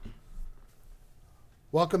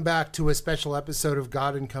Welcome back to a special episode of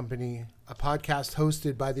God and Company, a podcast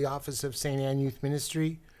hosted by the Office of St. Anne Youth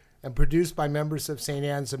Ministry and produced by members of St.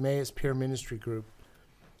 Anne's Emmaus Peer Ministry Group.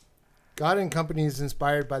 God and Company is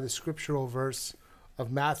inspired by the scriptural verse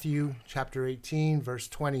of Matthew chapter 18, verse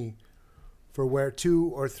 20, "For where 2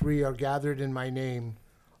 or 3 are gathered in my name,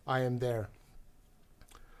 I am there."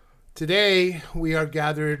 Today, we are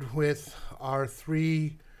gathered with our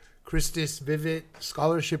 3 Christus Vivit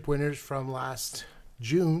scholarship winners from last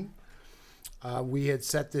June. We had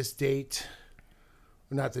set this date,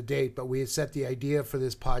 not the date, but we had set the idea for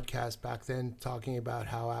this podcast back then, talking about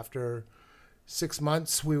how after 6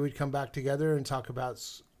 months we would come back together and talk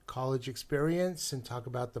about college experience and talk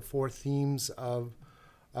about the 4 themes of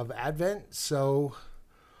Advent. So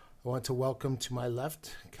I want to welcome to my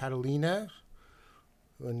left Catalina,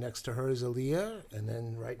 and next to her is Aaliyah, and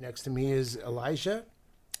then right next to me is Elijah.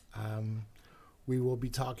 We will be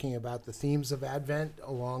talking about the themes of Advent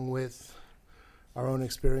along with our own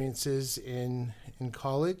experiences in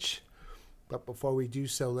college. But before we do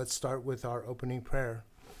so, let's start with our opening prayer.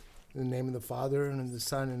 In the name of the Father, and of the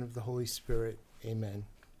Son, and of the Holy Spirit. Amen.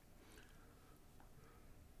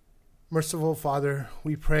 Merciful Father,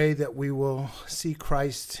 we pray that we will see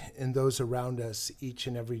Christ in those around us each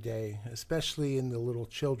and every day, especially in the little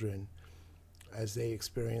children as they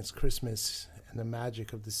experience Christmas and the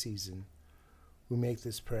magic of the season. We make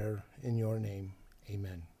this prayer in your name.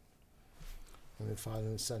 Amen. In the Father,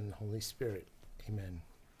 and the Son, and the Holy Spirit. Amen.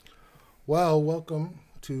 Well, welcome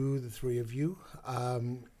to the 3 of you.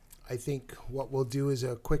 I think what we'll do is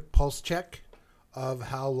a quick pulse check of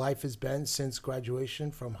how life has been since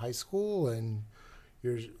graduation from high school and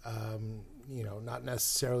your, not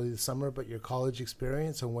necessarily the summer, but your college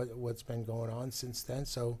experience and what's been going on since then.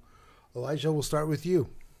 So, Elijah, we'll start with you.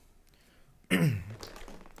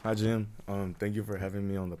 Hi, Jim. Thank you for having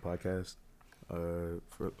me on the podcast.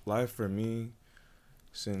 For life for me,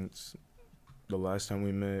 since the last time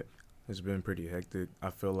we met, has been pretty hectic. I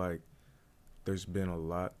feel like there's been a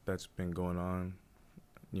lot that's been going on,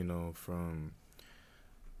 from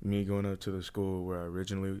me going up to the school where I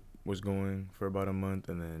originally was going for about a month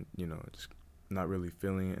and then, just not really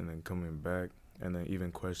feeling it and then coming back and then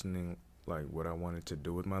even questioning, like, what I wanted to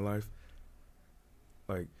do with my life.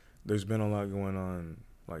 Like, there's been a lot going on,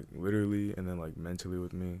 like, literally and then, like, mentally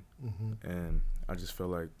with me. Mm-hmm. And I just feel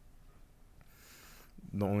like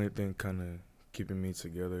the only thing kind of keeping me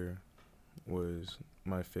together was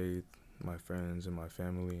my faith, my friends, and my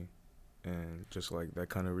family, and just, like, that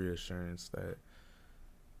kind of reassurance that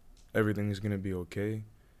everything is going to be okay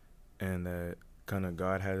and that kind of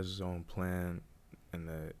God has his own plan and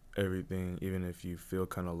that everything, even if you feel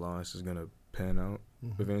kind of lost, is going to pan out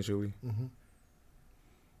eventually. Mm-hmm.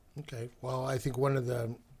 Okay. Well, I think one of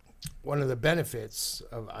the benefits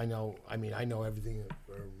of I know everything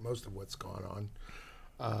or most of what's gone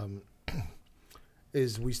on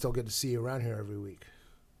is we still get to see you around here every week,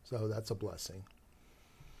 so that's a blessing.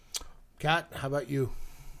 Kat, how about you?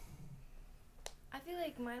 I feel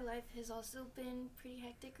like my life has also been pretty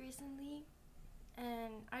hectic recently,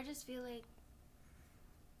 and I just feel like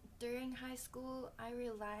during high school I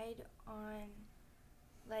relied on,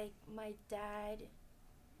 like, my dad,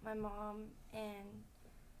 my mom, and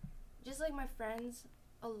just, like, my friends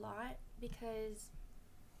a lot because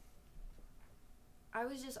I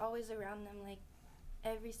was just always around them, like,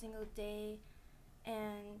 every single day.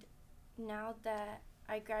 And now that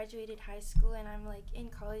I graduated high school and I'm, like, in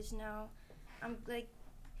college now, I'm, like,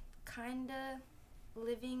 kind of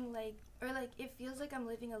living, like, or, like, it feels like I'm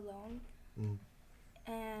living alone.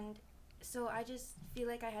 And so I just feel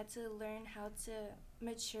like I had to learn how to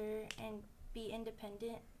mature and be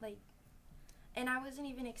independent, like, and I wasn't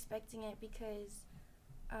even expecting it because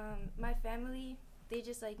my family, they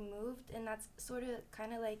just, like, moved, and that's sort of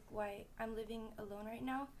kind of like why I'm living alone right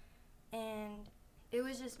now. And it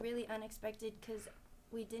was just really unexpected because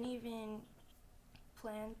we didn't even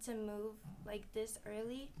plan to move, like, this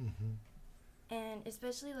early. And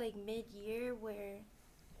especially, like, mid-year where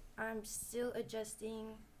I'm still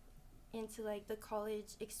adjusting into, like, the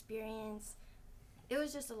college experience. It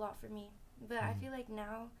was just a lot for me. But I feel like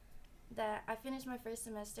now that I finished my first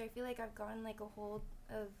semester, I feel like I've gotten, like, a hold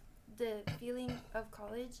of the feeling of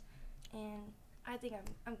college, and I think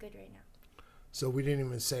I'm good right now. So we didn't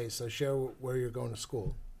even say, so share where you're going to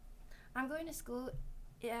school. I'm going to school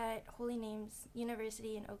at Holy Names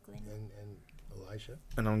University in Oakland. And Elijah?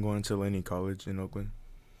 And I'm going to Laney College in Oakland.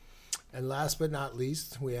 And last but not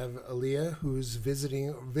least, we have Aaliyah, who's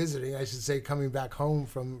visiting, I should say, coming back home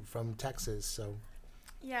from Texas. So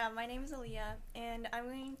Yeah, my name is Aaliyah, and I'm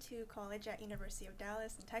going to college at University of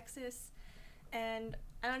Dallas in Texas. And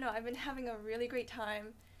I don't know, I've been having a really great time.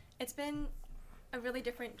 It's been a really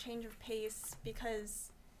different change of pace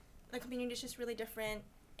because the community is just really different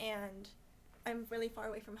and I'm really far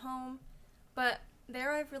away from home. But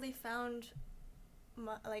there I've really found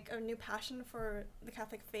a new passion for the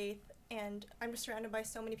Catholic faith, and I'm just surrounded by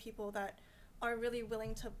so many people that are really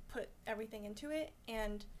willing to put everything into it,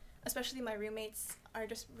 and especially my roommates are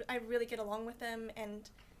just, I really get along with them, and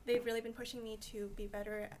they've really been pushing me to be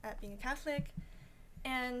better at being a Catholic.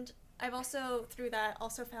 And I've also, through that,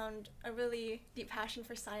 also found a really deep passion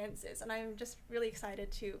for sciences, and I'm just really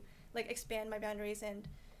excited to expand my boundaries and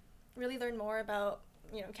really learn more about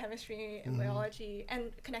chemistry and biology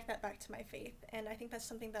and connect that back to my faith. And I think that's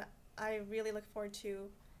something that I really look forward to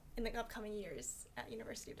in the upcoming years at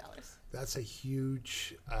University of Dallas. That's a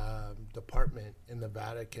huge department in the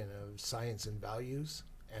Vatican of science and values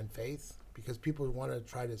and faith, because people want to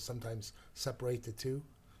try to sometimes separate the two,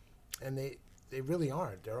 and they really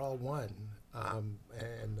aren't. They're all one.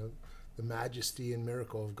 And the majesty and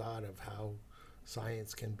miracle of God of how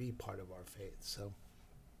science can be part of our faith. So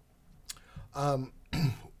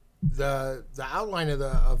the outline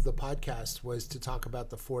of the podcast was to talk about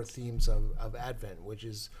the four themes of Advent, which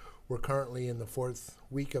is, we're currently in the fourth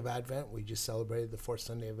week of Advent. We just celebrated the fourth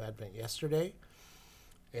Sunday of Advent yesterday,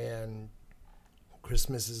 and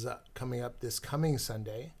Christmas is coming up this coming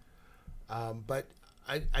Sunday. But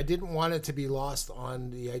I didn't want it to be lost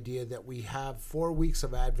on the idea that we have 4 weeks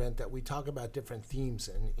of Advent, that we talk about different themes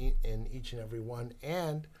in each and every one,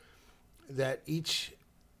 and that each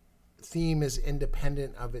theme is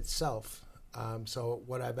independent of itself. So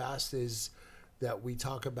what I've asked is that we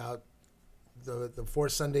talk about the 4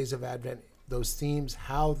 Sundays of Advent, those themes,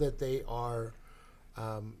 how that they are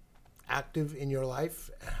active in your life,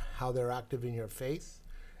 how they're active in your faith.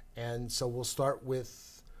 And so we'll start with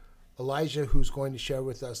Elijah, who's going to share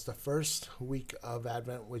with us the first week of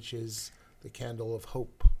Advent, which is the Candle of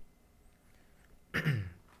Hope.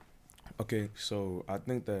 Okay, so I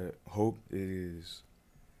think that hope is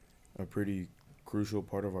a pretty crucial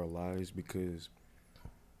part of our lives, because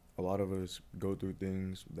a lot of us go through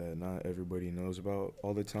things that not everybody knows about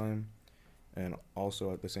all the time, and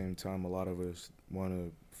also at the same time a lot of us want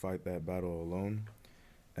to fight that battle alone,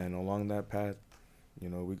 and along that path,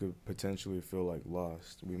 we could potentially feel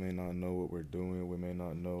lost. We may not know what we're doing. We may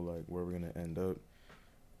not know where we're going to end up.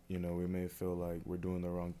 We may feel like we're doing the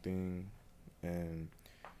wrong thing, and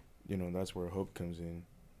that's where hope comes in.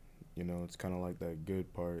 It's kind of like that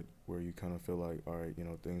good part where you kind of feel like, all right,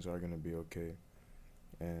 things are going to be okay.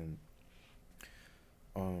 And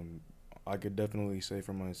I could definitely say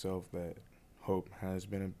for myself that hope has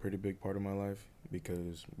been a pretty big part of my life,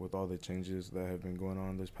 because with all the changes that have been going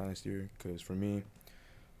on this past year, because for me,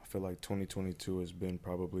 I feel like 2022 has been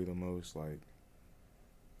probably the most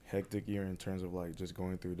hectic year in terms of just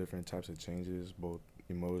going through different types of changes, both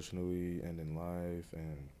emotionally and in life,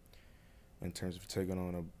 and in terms of taking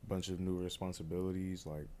on a bunch of new responsibilities.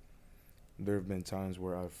 There have been times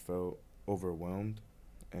where I've felt overwhelmed,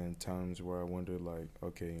 and times where I wondered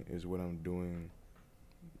okay, is what I'm doing,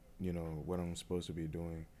 what I'm supposed to be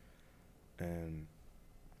doing? And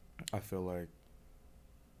I feel like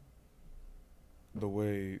the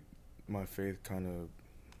way my faith kind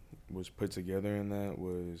of was put together in that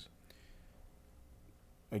was,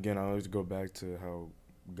 again, I always go back to how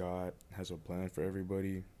God has a plan for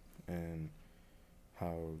everybody, and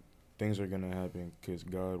how things are going to happen because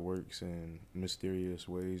God works in mysterious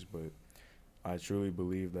ways. But I truly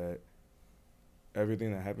believe that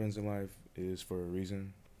everything that happens in life is for a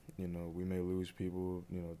reason. We may lose people,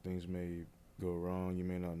 things may go wrong, you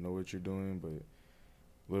may not know what you're doing, but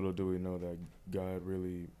little do we know that God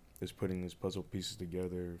really is putting these puzzle pieces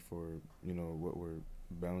together for, what we're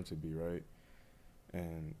bound to be, right?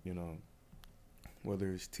 And,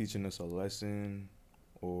 whether it's teaching us a lesson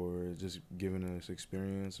or just giving us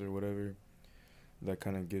experience or whatever, that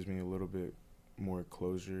kind of gives me a little bit more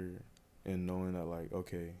closure in knowing that,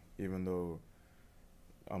 okay, even though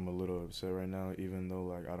I'm a little upset right now, even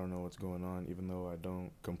though, I don't know what's going on, even though I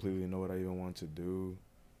don't completely know what I even want to do,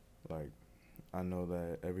 I know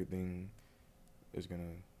that everything is going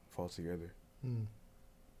to fall together.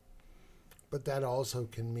 But that also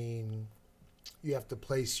can mean you have to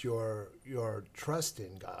place your trust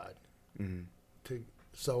in God.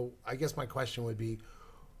 So I guess my question would be,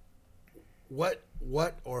 what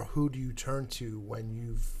or who do you turn to when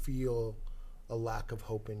you feel a lack of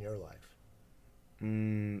hope in your life?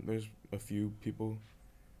 There's a few people.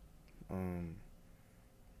 One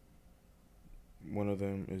of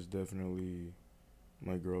them is definitely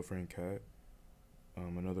my girlfriend, Kat.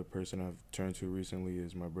 Another person I've turned to recently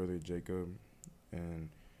is my brother, Jacob. And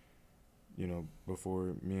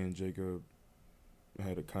before me and Jacob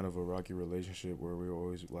had a kind of a rocky relationship where we were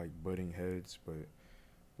always like butting heads, but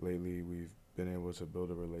lately we've been able to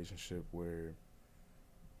build a relationship where,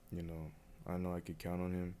 I know I could count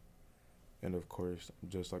on him, and of course,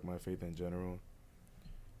 just like my faith in general.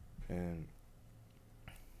 And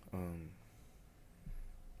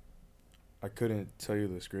I couldn't tell you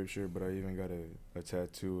the scripture, but I even got a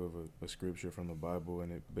tattoo of a scripture from the Bible,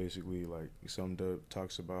 and it basically like summed up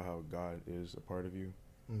talks about how God is a part of you,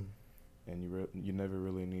 Mm. and you never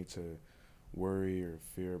really need to worry or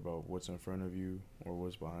fear about what's in front of you or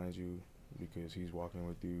what's behind you, because He's walking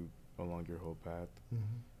with you along your whole path.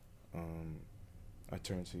 Mm-hmm. I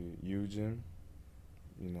turn to you, Jim.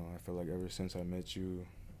 I feel like ever since I met you,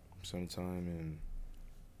 sometime in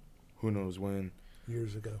who knows when,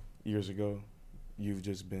 Years ago, you've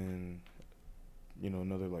just been,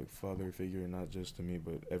 another like father figure, not just to me,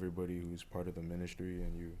 but everybody who's part of the ministry,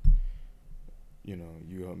 and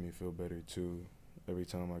you help me feel better too. Every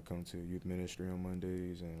time I come to youth ministry on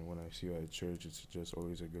Mondays, and when I see you at church, it's just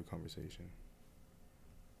always a good conversation.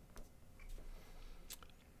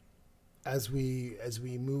 As we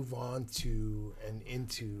move on to and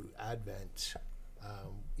into Advent,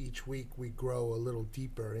 each week we grow a little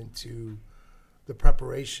deeper into the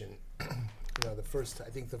preparation. The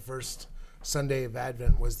first Sunday of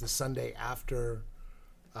Advent was the Sunday after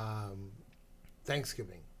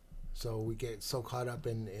Thanksgiving. So we get so caught up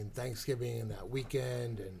in Thanksgiving and that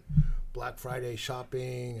weekend and Black Friday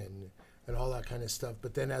shopping and all that kind of stuff.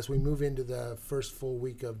 But then as we move into the first full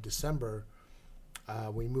week of December,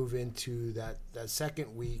 we move into that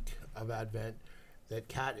second week of Advent that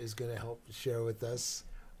Kat is going to help share with us,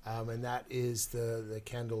 and that is the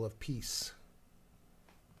candle of peace.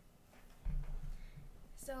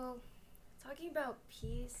 So, talking about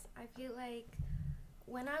peace, I feel like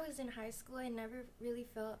when I was in high school, I never really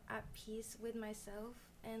felt at peace with myself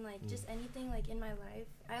and like just anything like in my life.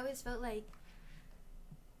 I always felt like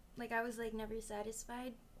I was like never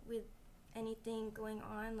satisfied with anything going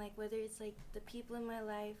on, like whether it's like the people in my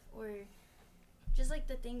life or just like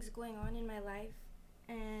the things going on in my life.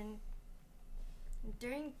 And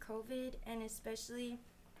during COVID, and especially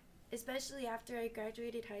after I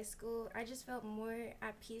graduated high school, I just felt more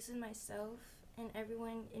at peace with myself and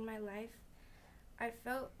everyone in my life. I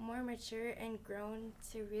felt more mature and grown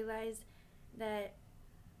to realize that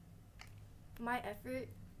my effort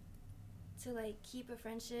to like keep a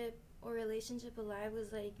friendship or relationship alive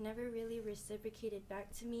was like never really reciprocated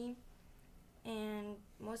back to me, and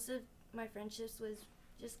most of my friendships was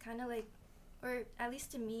just kind of like, or at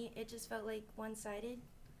least to me, it just felt like one-sided.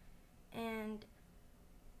 And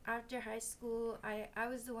after high school, I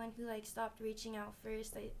was the one who like stopped reaching out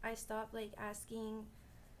first. I stopped like asking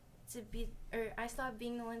to be, or I stopped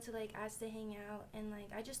being the one to like ask to hang out, and like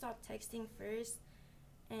I just stopped texting first.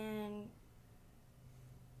 And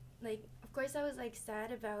like of course I was like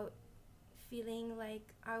sad about feeling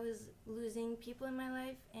like I was losing people in my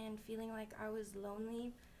life and feeling like I was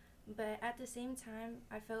lonely, but at the same time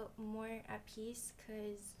I felt more at peace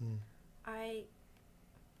because I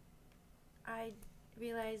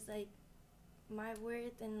realized like my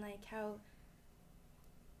worth and like how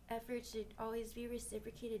effort should always be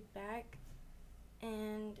reciprocated back.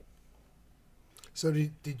 And So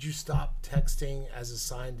did you stop texting as a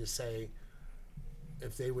sign to say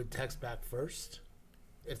if they would text back first?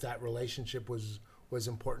 If that relationship was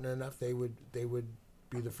important enough, they would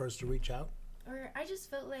be the first to reach out? Or I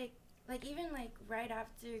just felt like even like right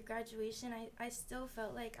after graduation, I still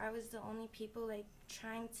felt like I was the only people like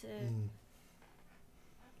trying to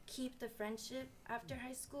keep the friendship after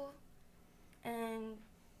high school. And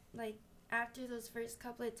like after those first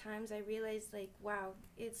couple of times, I realized like, wow,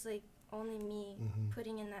 it's like only me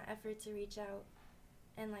putting in that effort to reach out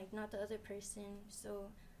and like not the other person. So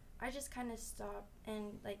I just kind of stopped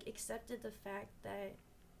and like accepted the fact that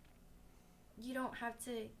you don't have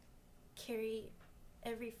to carry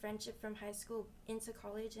every friendship from high school into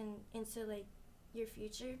college and into like your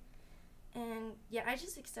future. And yeah, I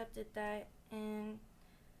just accepted that. And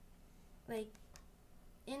like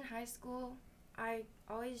in high school, I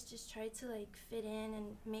always just tried to like fit in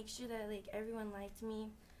and make sure that like everyone liked me.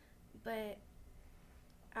 But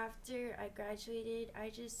after I graduated,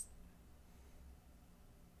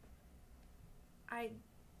 I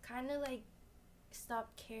kind of like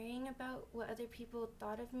stopped caring about what other people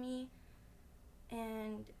thought of me,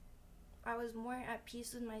 and I was more at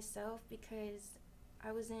peace with myself because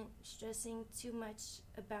I wasn't stressing too much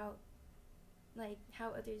about like how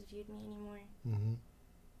others viewed me anymore.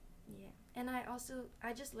 Yeah. And I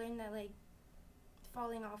just learned that like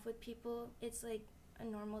falling off with people, it's like a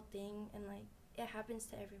normal thing, and like it happens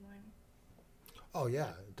to everyone. Oh yeah,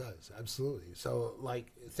 it does, absolutely. So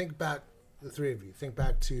like, think back, the three of you, think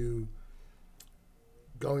back to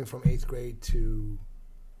going from 8th grade to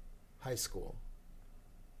high school.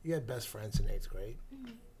 You had best friends in 8th grade.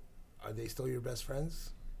 Mhm. Are they still your best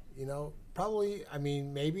friends? You know, probably. I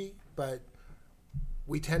mean, maybe, but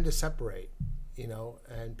we tend to separate. You know,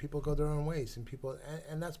 and people go their own ways,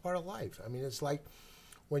 and that's part of life. I mean, it's like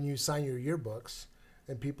when you sign your yearbooks,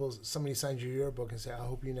 and somebody signs your yearbook and say, "I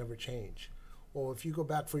hope you never change." Well, if you go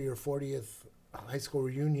back for your 40th high school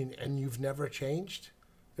reunion and you've never changed,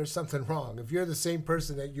 there's something wrong. If you're the same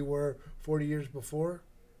person that you were 40 years before,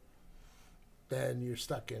 then you're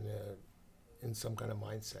stuck in some kind of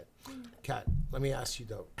mindset. Kat, let me ask you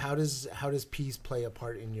though, how does peace play a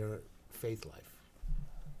part in your faith life?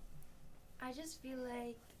 I just feel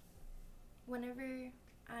like whenever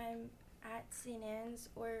I'm at St. Anne's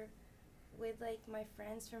or with like my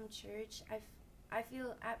friends from church, I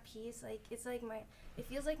feel at peace. Like it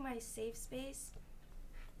feels like my safe space.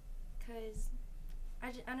 Cause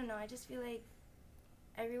I don't know. I just feel like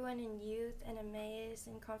everyone in youth and Emmaus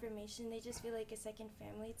and confirmation, they just feel like a second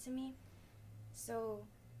family to me. So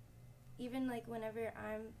even like whenever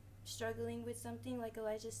I'm struggling with something, like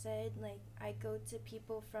Elijah said, like I go to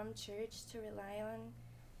people from church to rely on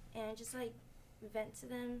and just like vent to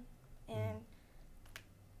them, and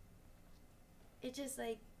it just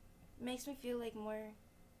like makes me feel like more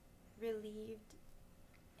relieved,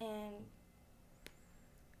 and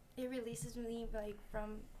it releases me like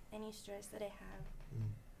from any stress that I have.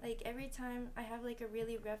 Like every time I have like a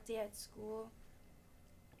really rough day at school,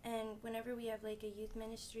 and whenever we have like a youth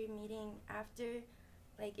ministry meeting after,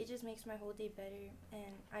 like it just makes my whole day better,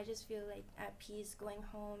 and I just feel like at peace going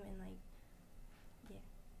home, and like, yeah.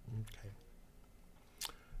 Okay.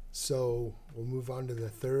 So we'll move on to the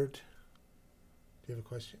third. Do you have a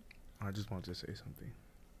question? I just want to say something.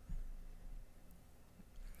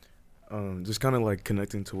 Just kind of like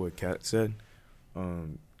connecting to what Kat said.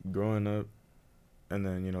 Growing up, and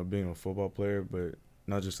then being a football player, but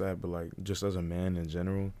not just that, but like just as a man in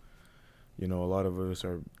general. A lot of us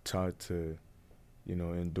are taught to,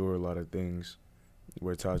 endure a lot of things.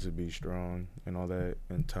 We're taught to be strong and all that,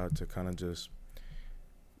 and taught to kind of just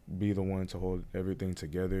be the one to hold everything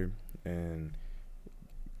together. And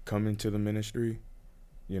coming to the ministry,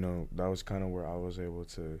 that was kind of where I was able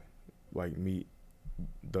to like meet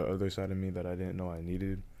the other side of me that I didn't know I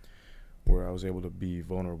needed, where I was able to be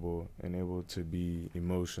vulnerable and able to be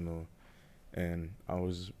emotional. And I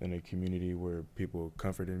was in a community where people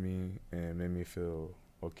comforted me and made me feel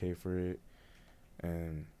okay for it.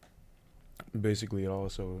 And basically it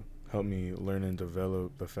also helped me learn and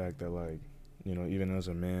develop the fact that, like, even as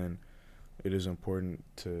a man, it is important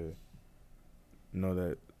to know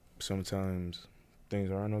that sometimes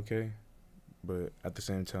things aren't okay, but at the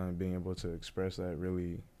same time being able to express that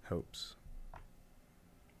really helps.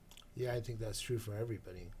 Yeah, I think that's true for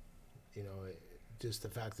everybody. Just the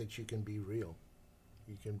fact that you can be real.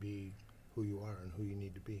 You can be who you are and who you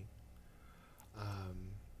need to be.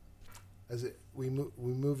 We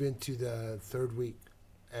move into the third week,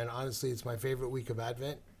 and honestly, it's my favorite week of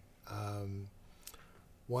Advent.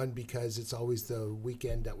 One, because it's always the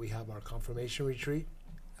weekend that we have our confirmation retreat,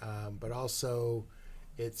 but also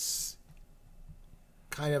it's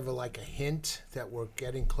kind of like a hint that we're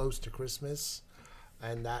getting close to Christmas,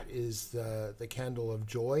 and that is the candle of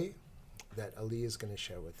joy that Ali is going to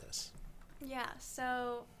share with us. Yeah,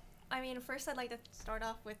 so, first I'd like to start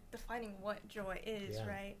off with defining what joy is, Yeah.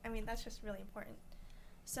 right? That's just really important.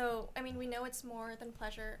 So, we know it's more than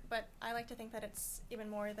pleasure, but I like to think that it's even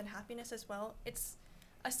more than happiness as well. It's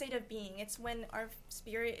a state of being. It's when our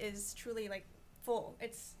spirit is truly, like, full.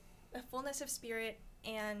 It's a fullness of spirit,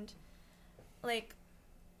 and, like,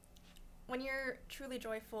 when you're truly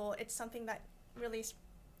joyful, it's something that really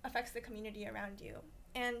affects the community around you.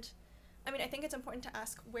 And I think it's important to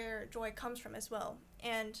ask where joy comes from as well,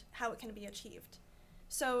 and how it can be achieved.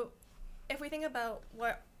 So if we think about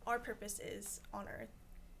what our purpose is on earth,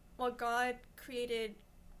 well, God created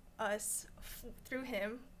us through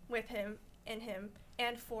him, with him, in him,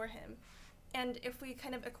 and for him. And if we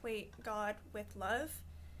kind of equate God with love,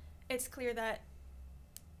 it's clear that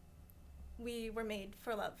we were made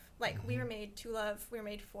for love. Like, we were made to love, we were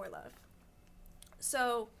made for love.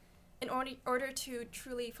 So in order to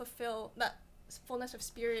truly fulfill that fullness of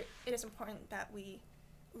spirit, it is important that we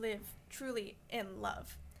live truly in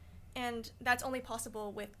love. And that's only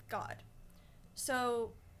possible with God.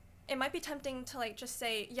 So it might be tempting to like just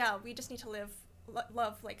say, yeah, we just need to live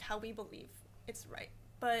love like how we believe it's right.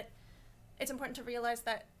 But it's important to realize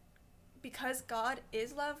that because God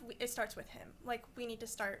is love, it starts with him. Like, we need to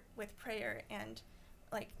start with prayer and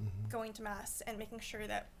like going to mass and making sure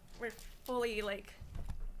that we're fully like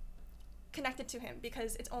connected to him,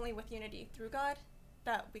 because it's only with unity through God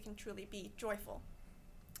that we can truly be joyful.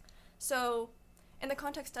 So in the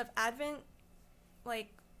context of Advent, like,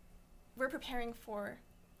 we're preparing for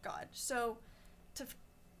God. So to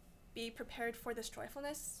be prepared for this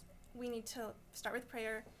joyfulness, we need to start with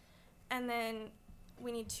prayer, and then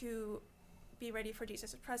we need to be ready for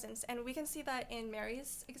Jesus' presence. And we can see that in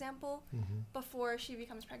Mary's example. Before she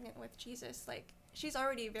becomes pregnant with Jesus, like, she's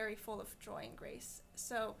already very full of joy and grace.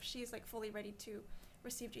 So she's like fully ready to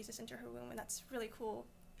receive Jesus into her womb, and that's really cool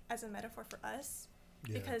as a metaphor for us.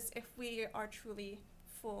 Yeah. Because if we are truly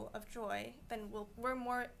full of joy, then we're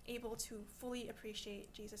more able to fully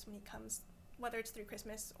appreciate Jesus when he comes, whether it's through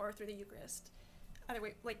Christmas or through the Eucharist. Either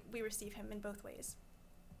way, like, we receive him in both ways.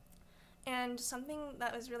 And something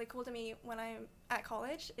that was really cool to me when I'm at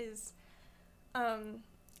college is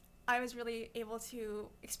I was really able to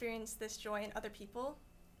experience this joy in other people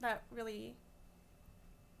that really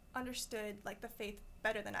understood like the faith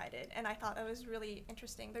better than I did, and I thought that was really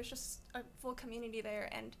interesting. There's just a full community there,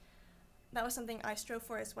 and that was something I strove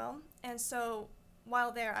for as well. And so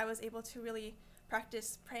while there, I was able to really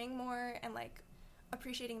practice praying more and like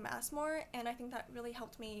appreciating Mass more, and I think that really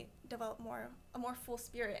helped me develop a more full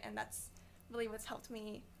spirit, and that's really what's helped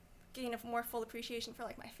me gain a more full appreciation for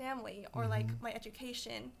like my family or like my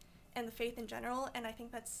education and the faith in general. And I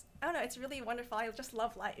think that's, I don't know, it's really wonderful. I just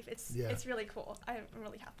love life. It's really cool. I'm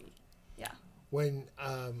really happy. Yeah. When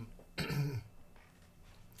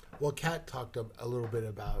well, Kat talked a little bit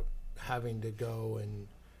about having to go and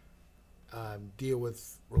deal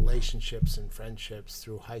with relationships and friendships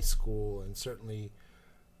through high school, and certainly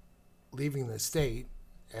leaving the state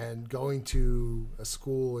and going to a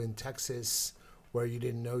school in Texas where you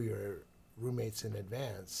didn't know your roommates in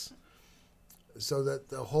advance. So that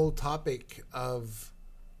the whole topic of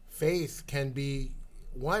faith can be,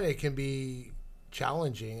 one, it can be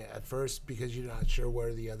challenging at first because you're not sure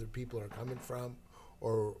where the other people are coming from,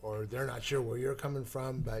 or they're not sure where you're coming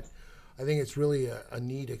from. But I think it's really a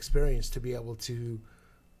neat experience to be able to,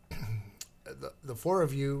 the four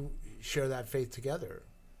of you share that faith together,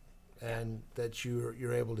 and that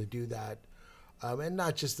you're able to do that. And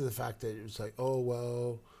not just the fact that it was like, oh,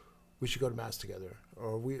 well, we should go to Mass together,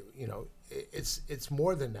 or it's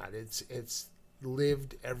more than that. It's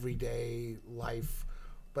lived everyday life,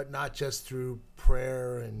 but not just through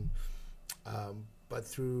prayer and but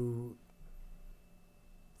through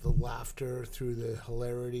the laughter, through the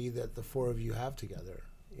hilarity that the four of you have together,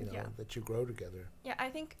 that you grow together. Yeah, I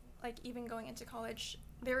think like even going into college,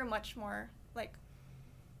 they were much more like,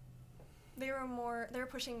 they were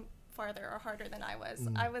pushing farther or harder than I was.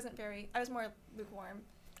 I was more lukewarm,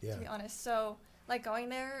 to be honest. So like going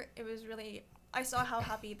there, it was really, I saw how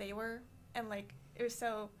happy they were, and like it was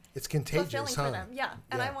so it's contagious, fulfilling for them. Yeah.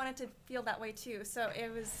 And I wanted to feel that way too. So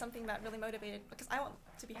it was something that really motivated, because I want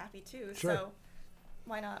to be happy too. Sure. So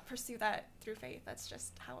why not pursue that through faith? That's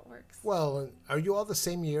just how it works. Well, are you all the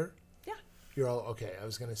same year? Yeah. You're all okay. I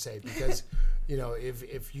was going to say, because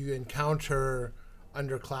if you encounter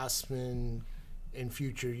underclassmen in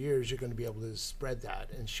future years, you're going to be able to spread that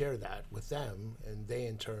and share that with them, and they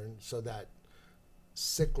in turn, so that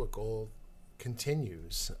cyclical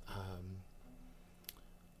continues.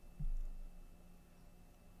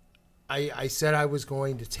 I said I was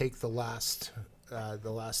going to take the last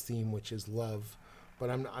theme, which is love, but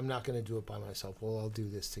I'm not going to do it by myself. Well, I'll do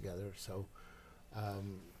this together. So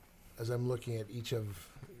as I'm looking at each of,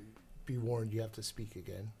 be warned, you have to speak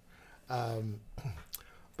again.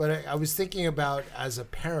 But I was thinking about, as a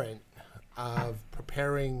parent, of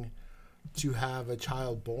preparing to have a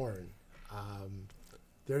child born.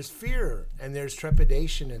 There's fear and there's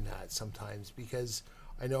trepidation in that sometimes, because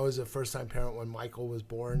I know as a first-time parent, when Michael was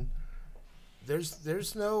born,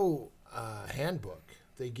 there's no handbook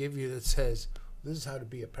they give you that says this is how to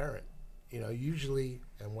be a parent. Usually,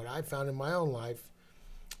 and what I found in my own life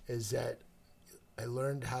is that I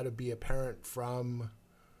learned how to be a parent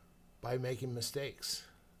by making mistakes.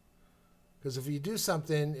 Because if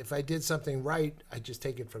I did something right, I just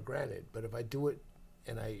take it for granted. But if I do it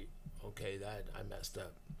and I messed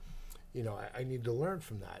up, I need to learn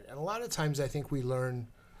from that. And a lot of times I think we learn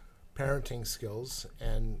parenting skills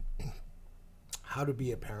and how to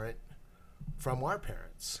be a parent from our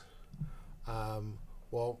parents.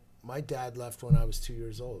 Well, my dad left when I was 2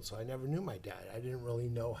 years old, so I never knew my dad. I didn't really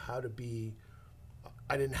know how to be,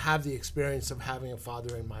 I didn't have the experience of having a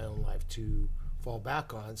father in my own life to fall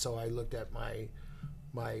back on, so I looked at my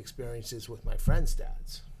experiences with my friends'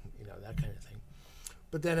 dads, that kind of thing.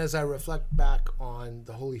 But then as I reflect back on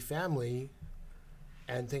the Holy Family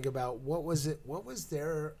and think about what was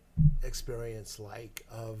their experience like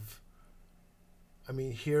of, I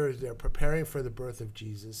mean, here they're preparing for the birth of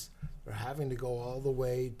Jesus. They're having to go all the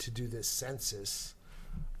way to do this census,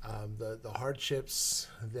 the hardships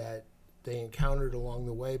that they encountered along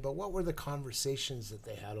the way, but what were the conversations that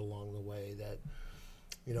they had along the way that,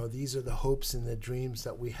 you know, these are the hopes and the dreams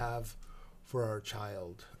that we have for our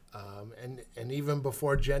child. And even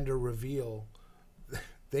before gender reveal,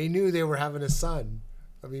 they knew they were having a son.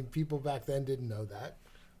 I mean, people back then didn't know that,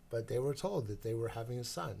 but they were told that they were having a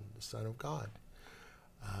son, the Son of God.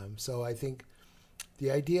 So I think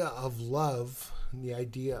the idea of love and the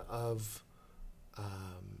idea of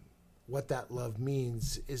what that love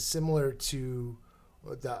means is similar to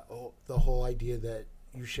the whole idea that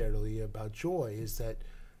you shared, Aaliyah, about joy, is that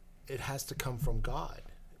it has to come from God,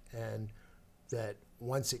 and that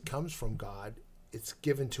once it comes from God, it's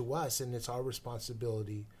given to us, and it's our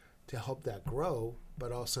responsibility to help that grow,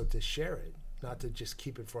 but also to share it, not to just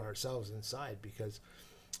keep it for ourselves inside. Because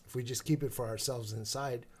if we just keep it for ourselves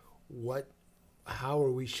inside, how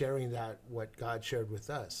are we sharing that, what God shared with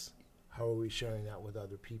us? How are we sharing that with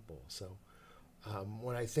other people? So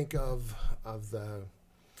when I think of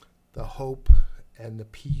the hope and the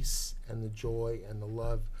peace and the joy and the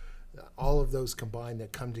love, all of those combined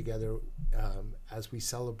that come together as we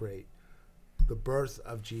celebrate the birth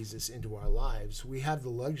of Jesus into our lives, we have the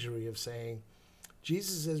luxury of saying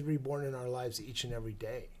Jesus is reborn in our lives each and every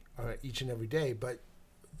day, but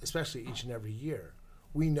especially each and every year.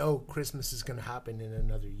 We know Christmas is going to happen in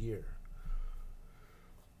another year.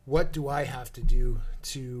 What do I have to do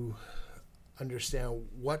to understand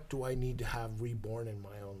what do I need to have reborn in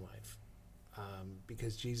my own life?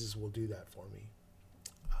 Because Jesus will do that for me.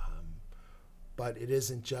 But it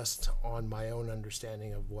isn't just on my own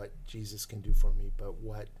understanding of what Jesus can do for me, but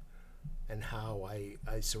what and how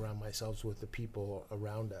I surround myself with the people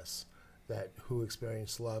around us who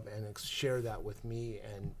experience love and share that with me,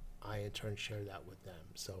 and I in turn share that with them.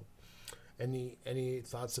 So any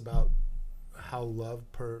thoughts about how love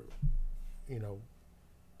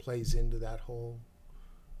plays into that whole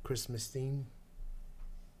Christmas theme?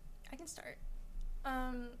 I can start.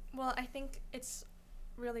 Well, I think it's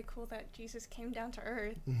really cool that Jesus came down to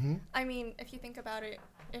earth. Mm-hmm. I mean, if you think about it,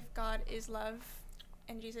 if God is love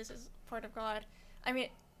and Jesus is part of God, I mean,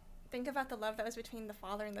 think about the love that was between the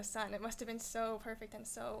Father and the Son. It must have been so perfect and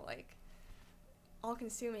so, like,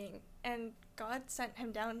 all-consuming. And God sent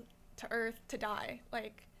him down to earth to die.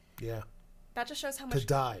 Like, yeah, that just shows how much... To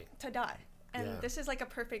die. And yeah. This is like a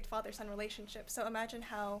perfect father-son relationship. So imagine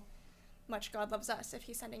how much God loves us if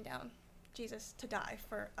he's sending down Jesus to die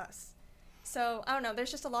for us. So, I don't know, there's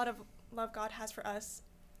just a lot of love God has for us.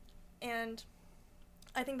 And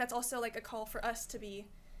I think that's also like a call for us to be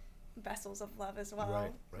vessels of love as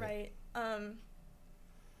well. Right. I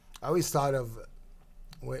always thought of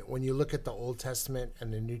when you look at the Old Testament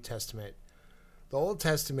and the New Testament, the Old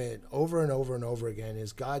Testament over and over and over again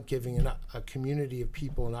is God giving a community of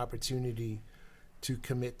people an opportunity to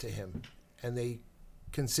commit to him, and they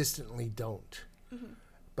consistently don't. Mm-hmm.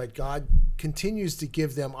 But God continues to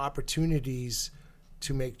give them opportunities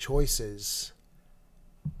to make choices,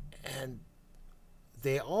 and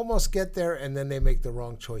they almost get there, and then they make the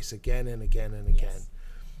wrong choice again and again and again. Yes.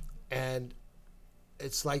 And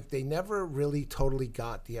it's like they never really totally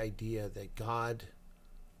got the idea that God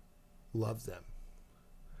loved them.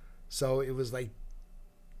 So it was like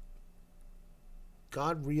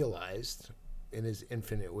God realized in his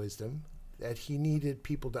infinite wisdom that he needed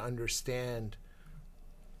people to understand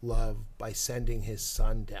love by sending his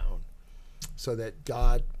son down, so that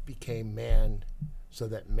God became man, so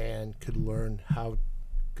that man could learn how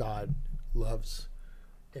God loves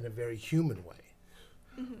in a very human way.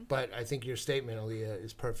 Mm-hmm. But I think your statement, Aaliyah,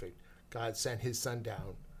 is perfect. God sent his son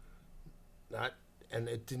down, and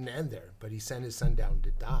it didn't end there, but he sent his son down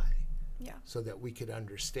to die. Yeah. So that we could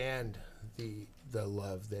understand the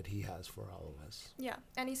love that he has for all of us. Yeah,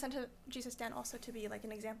 and he sent Jesus down also to be like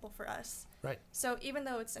an example for us. Right. So even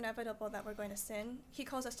though it's inevitable that we're going to sin, he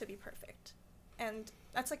calls us to be perfect. And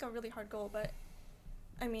that's like a really hard goal, but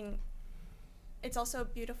I mean, it's also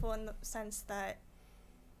beautiful in the sense that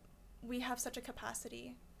we have such a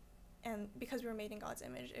capacity, and because we were made in God's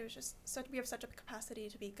image, it was just we have such a capacity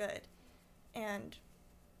to be good. And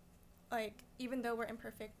like, even though we're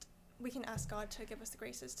imperfect, we can ask God to give us the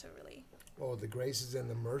graces to really... Well, the graces and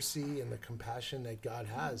the mercy and the compassion that God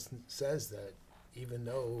has says that even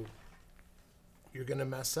though you're going to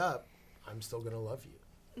mess up, I'm still going to love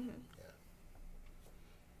you. Mm-hmm.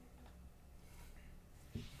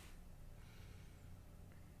 Yeah.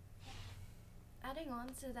 Adding on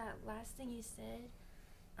to that last thing you said,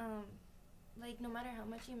 like no matter how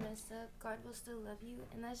much you mess up, God will still love you,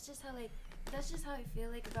 and that's just how I feel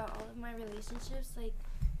like about all of my relationships. Like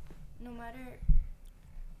no matter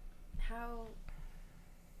how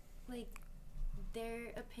like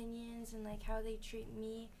their opinions and like how they treat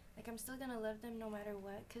me, like I'm still gonna love them no matter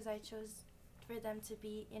what, because I chose for them to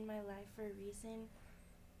be in my life for a reason.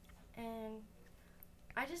 And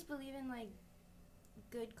I just believe in like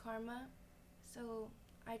good karma, so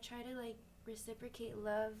I try to like reciprocate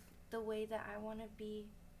love the way that I want to be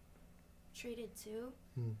treated too.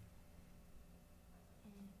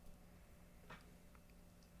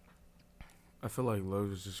 I feel like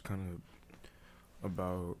love is just kind of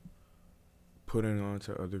about putting on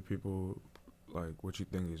to other people like what you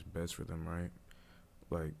think is best for them, right?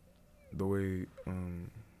 Like the way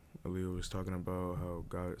Aaliyah was talking about how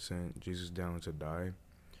God sent Jesus down to die.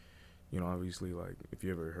 You know, obviously, like if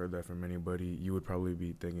you ever heard that from anybody, you would probably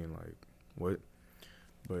be thinking like, what?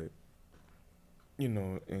 But you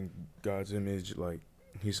know, in God's image, like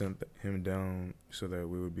he sent him down so that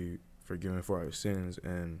we would be forgiven for our sins.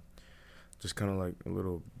 And just kind of like a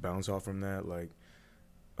little bounce off from that, like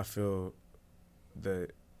I feel that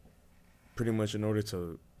pretty much in order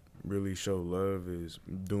to really show love is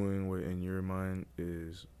doing what in your mind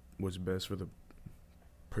is what's best for the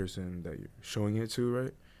person that you're showing it to,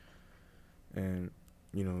 right? And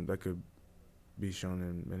you know, that could be shown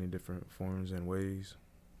in many different forms and ways.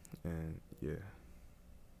 And yeah,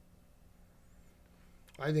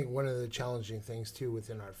 I think one of the challenging things too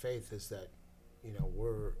within our faith is that, you know,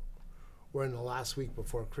 we're in the last week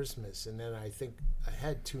before Christmas, and then I think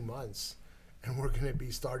ahead 2 months, and we're going to be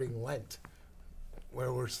starting Lent,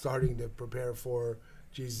 where we're starting to prepare for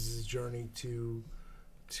Jesus' journey to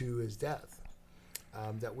his death.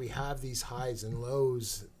 That we have these highs and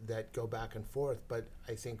lows that go back and forth, but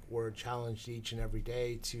I think we're challenged each and every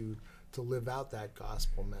day to live out that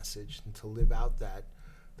gospel message and to live out that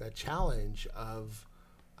challenge of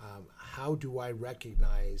how do I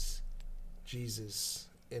recognize Jesus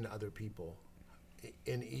in other people,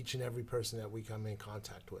 in each and every person that we come in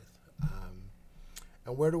contact with.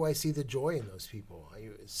 And where do I see the joy in those people?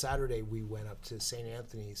 Saturday we went up to St.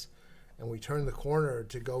 Anthony's and we turned the corner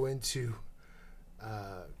to go into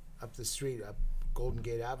up the street, up Golden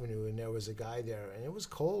Gate Avenue, and there was a guy there, and it was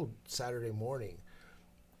cold Saturday morning,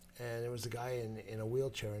 and there was a guy in a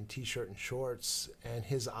wheelchair in t-shirt and shorts, and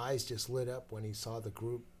his eyes just lit up when he saw the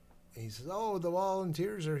group, and he says, "Oh, the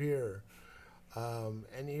volunteers are here."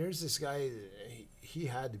 And here's this guy, he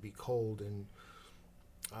had to be cold, and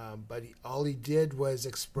but all he did was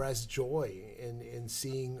express joy in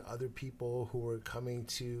seeing other people who were coming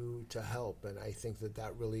to help. And I think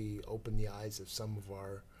that really opened the eyes of some of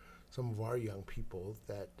our young people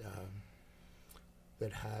that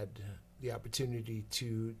had the opportunity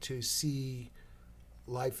to see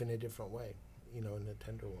life in a different way, you know, in a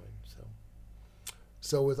tender one.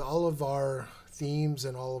 So with all of our themes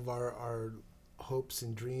and all of our hopes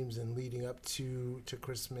and dreams and leading up to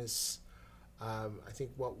Christmas, I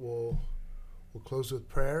think what we'll close with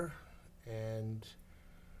prayer, and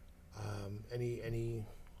any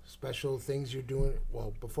special things you're doing.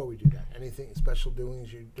 Well, before we do that, anything special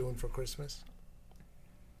doings you're doing for Christmas?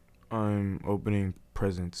 I'm opening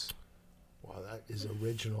presents. Wow, that is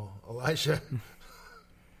original, Elijah.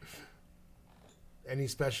 Any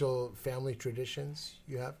special family traditions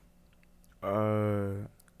you have?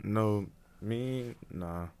 No,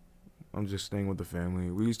 nah. I'm just staying with the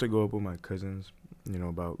family. We used to go up with my cousins, you know,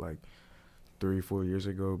 about like 3-4 years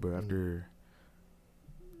ago, but after,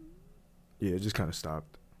 it just kind of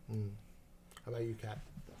stopped. How about you, Kat?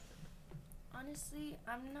 Honestly,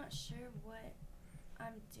 I'm not sure what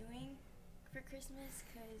I'm doing for Christmas,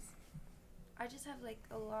 because I just have like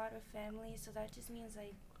a lot of family, so that just means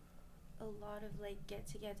like a lot of like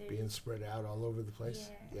get-togethers. Being spread out all over the place.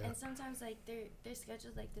 Yeah. And sometimes like they're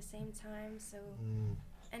scheduled like the same time, so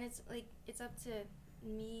and it's like it's up to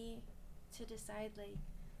me to decide like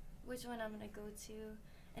which one I'm gonna go to,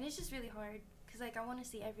 and it's just really hard because like I want to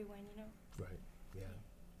see everyone, you know. Right. Yeah.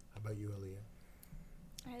 How about you, Aaliyah?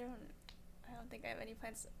 I don't think I have any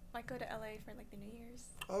plans. Might go to LA for like the New Year's.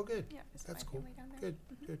 Oh, good. Yeah, visit That's my cool. family down there.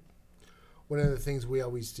 Good. One of the things we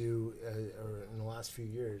always do, or in the last few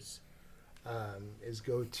years, is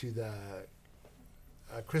go to the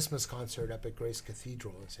Christmas concert up at Grace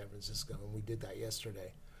Cathedral in San Francisco, and we did that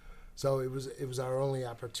yesterday. So it was our only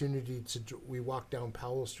opportunity we walked down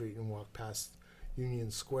Powell Street and walked past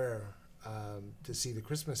Union Square to see the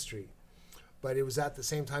Christmas tree. But it was at the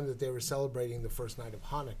same time that they were celebrating the first night of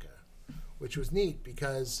Hanukkah, which was neat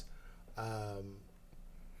because,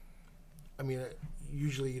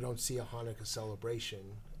 usually you don't see a Hanukkah celebration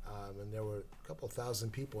and there were a couple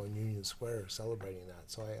thousand people in Union Square celebrating that.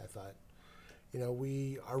 So I thought,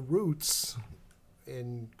 our roots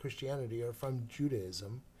in Christianity are from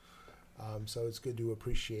Judaism, so it's good to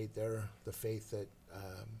appreciate the faith that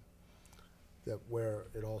where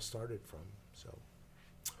it all started from. So,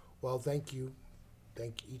 well, thank you.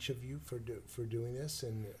 Thank each of you for doing this,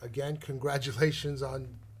 and again, congratulations on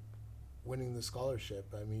winning the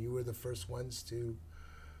scholarship. I mean, you were the first ones to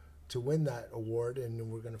win that award, and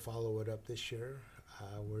we're going to follow it up this year.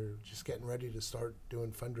 We're just getting ready to start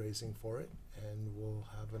doing fundraising for it, and we'll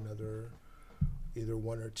have another either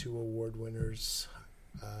one or two award winners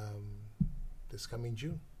this coming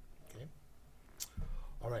June. Okay.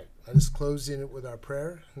 All right. Let us close in it with our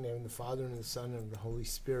prayer. In the name of the Father, and the Son, and of the Holy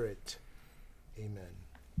Spirit. Amen.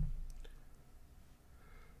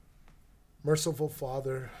 Merciful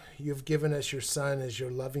Father, you have given us your Son as your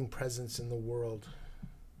loving presence in the world.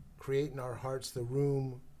 Create in our hearts the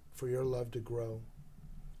room for your love to grow.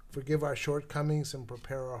 Forgive our shortcomings and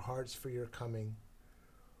prepare our hearts for your coming.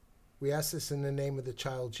 We ask this in the name of the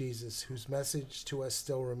child Jesus, whose message to us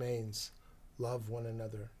still remains, love one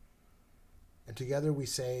another. And together we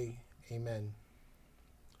say, Amen.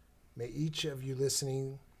 May each of you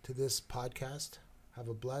listening to this podcast have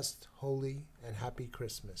a blessed, holy, and happy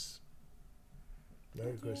Christmas.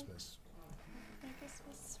 Merry Christmas. Merry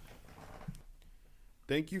Christmas.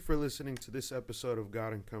 Thank you for listening to this episode of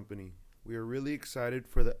God and Company. We are really excited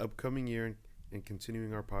for the upcoming year and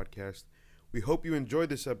continuing our podcast. We hope you enjoyed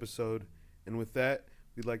this episode, and with that,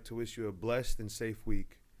 we'd like to wish you a blessed and safe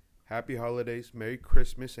week. Happy holidays, Merry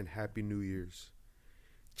Christmas, and Happy New Year's.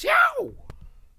 Ciao!